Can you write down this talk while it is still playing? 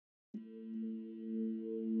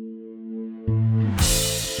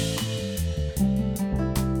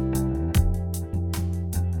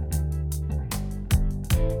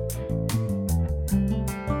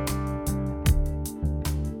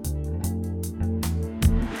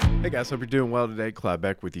Hey guys, hope you're doing well today. Clyde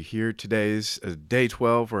back with you here. Today's day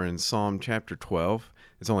 12. We're in Psalm chapter 12.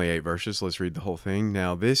 It's only 8 verses, so let's read the whole thing.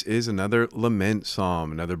 Now, this is another lament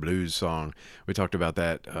psalm, another blues song. We talked about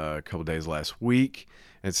that a couple days last week,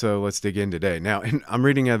 and so let's dig in today. Now, I'm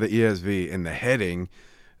reading out of the ESV, and the heading,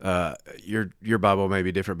 your Bible may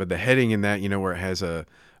be different, but the heading in that, where it has a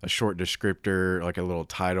short descriptor, like a little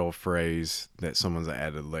title phrase that someone's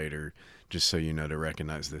added later, just so you know to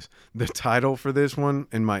recognize this. The title for this one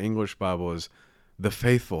in my English Bible is "The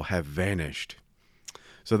Faithful Have Vanished."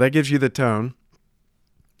 So that gives you the tone.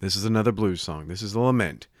 This is another blues song. This is a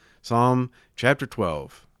lament. Psalm chapter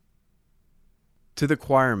 12. To the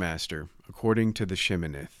choir master, according to the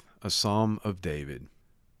Sheminith, a psalm of David.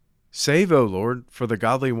 Save, O Lord, for the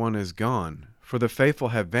godly one is gone, for the faithful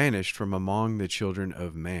have vanished from among the children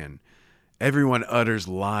of man. Everyone utters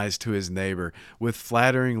lies to his neighbor. With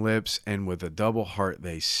flattering lips and with a double heart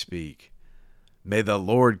they speak. May the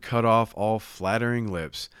Lord cut off all flattering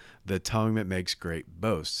lips, the tongue that makes great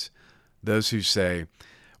boasts. Those who say,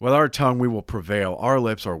 with our tongue we will prevail, our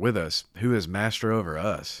lips are with us, who is master over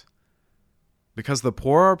us? Because the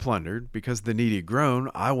poor are plundered, because the needy groan,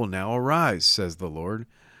 I will now arise, says the Lord.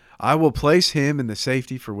 I will place him in the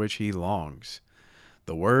safety for which he longs.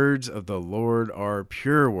 The words of the Lord are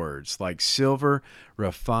pure words, like silver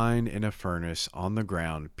refined in a furnace on the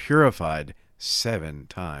ground, purified 7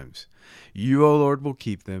 times. You, O Lord, will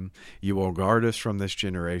keep them. You will guard us from this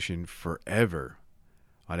generation forever.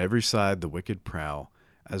 On every side the wicked prowl,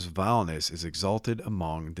 as vileness is exalted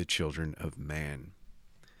among the children of man.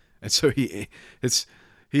 And so he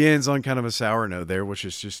ends on kind of a sour note there, which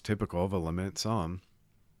is just typical of a lament psalm.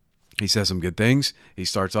 He says some good things. He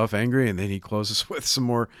starts off angry, and then he closes with some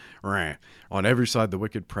more rant. On every side the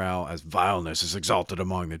wicked prowl, as vileness is exalted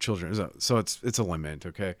among the children. So it's a lament,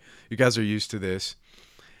 okay? You guys are used to this.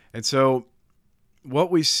 And so what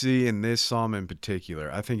we see in this psalm in particular,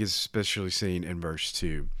 I think is especially seen in verse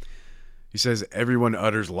 2. He says, everyone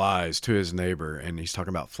utters lies to his neighbor, and he's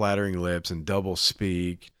talking about flattering lips and double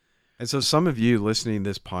speak. And so some of you listening to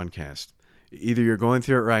this podcast, either you're going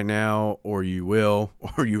through it right now, or you will,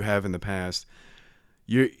 or you have in the past.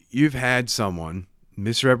 You've had someone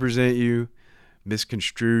misrepresent you,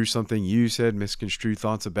 misconstrue something you said, misconstrue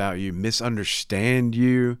thoughts about you, misunderstand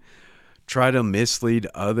you, try to mislead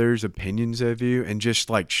others' opinions of you, and just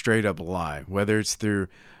like straight up lie, whether it's through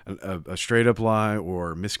a straight up lie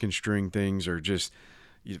or misconstruing things or just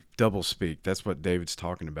double speak. That's what David's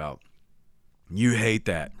talking about. You hate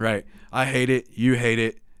that, right? I hate it. You hate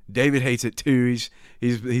it. David hates it too.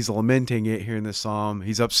 He's lamenting it here in the psalm.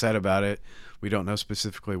 He's upset about it. We don't know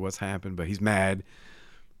specifically what's happened, but he's mad.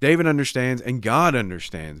 David understands, and God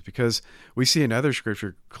understands, because we see in other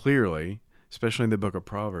scripture clearly, especially in the book of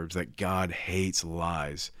Proverbs, that God hates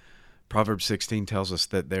lies. Proverbs 16 tells us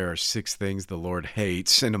that there are 6 things the Lord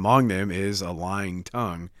hates, and among them is a lying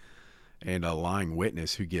tongue and a lying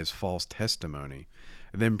witness who gives false testimony.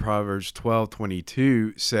 And then Proverbs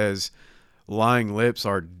 12:22 says, lying lips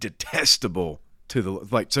are detestable to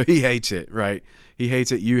the, so he hates it, right? He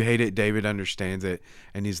hates it. You hate it. David understands it,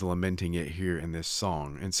 and he's lamenting it here in this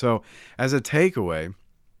song. And so as a takeaway,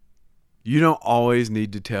 you don't always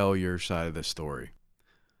need to tell your side of the story.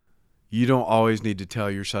 You don't always need to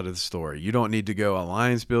tell your side of the story. You don't need to go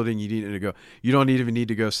alliance building. You don't even need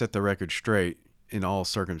to go set the record straight in all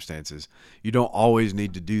circumstances. You don't always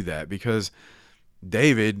need to do that, because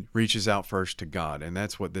David reaches out first to God, and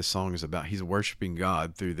that's what this song is about. He's worshiping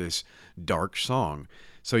God through this dark song.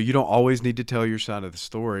 So you don't always need to tell your side of the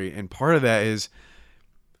story, and part of that is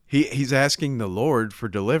he's asking the Lord for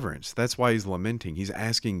deliverance. That's why he's lamenting. He's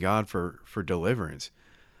asking God for deliverance.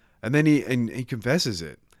 And then he confesses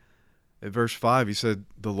it. At verse 5, he said,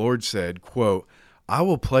 the Lord said, quote, I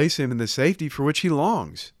will place him in the safety for which he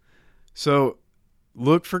longs. So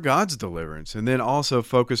look for God's deliverance, and then also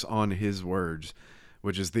focus on his words,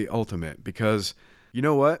 which is the ultimate, because you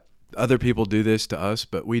know what? Other people do this to us,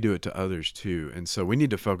 but we do it to others too. And so we need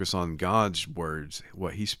to focus on God's words.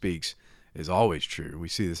 What he speaks is always true. We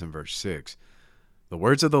see this in verse 6. The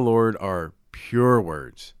words of the Lord are pure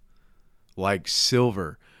words, like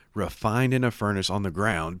silver refined in a furnace on the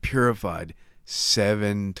ground, purified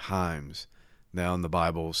 7 times. Now in the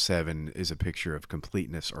Bible, 7 is a picture of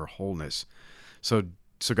completeness or wholeness. So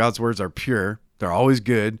God's words are pure. They're always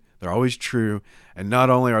good. They're always true. And not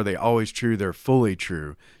only are they always true, they're fully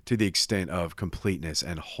true to the extent of completeness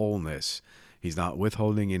and wholeness. He's not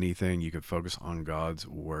withholding anything. You can focus on God's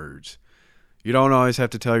words. You don't always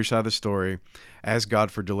have to tell your side of the story. Ask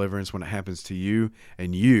God for deliverance when it happens to you,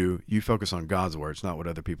 and you focus on God's words, not what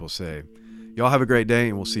other people say. Y'all have a great day,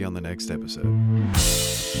 and we'll see you on the next episode.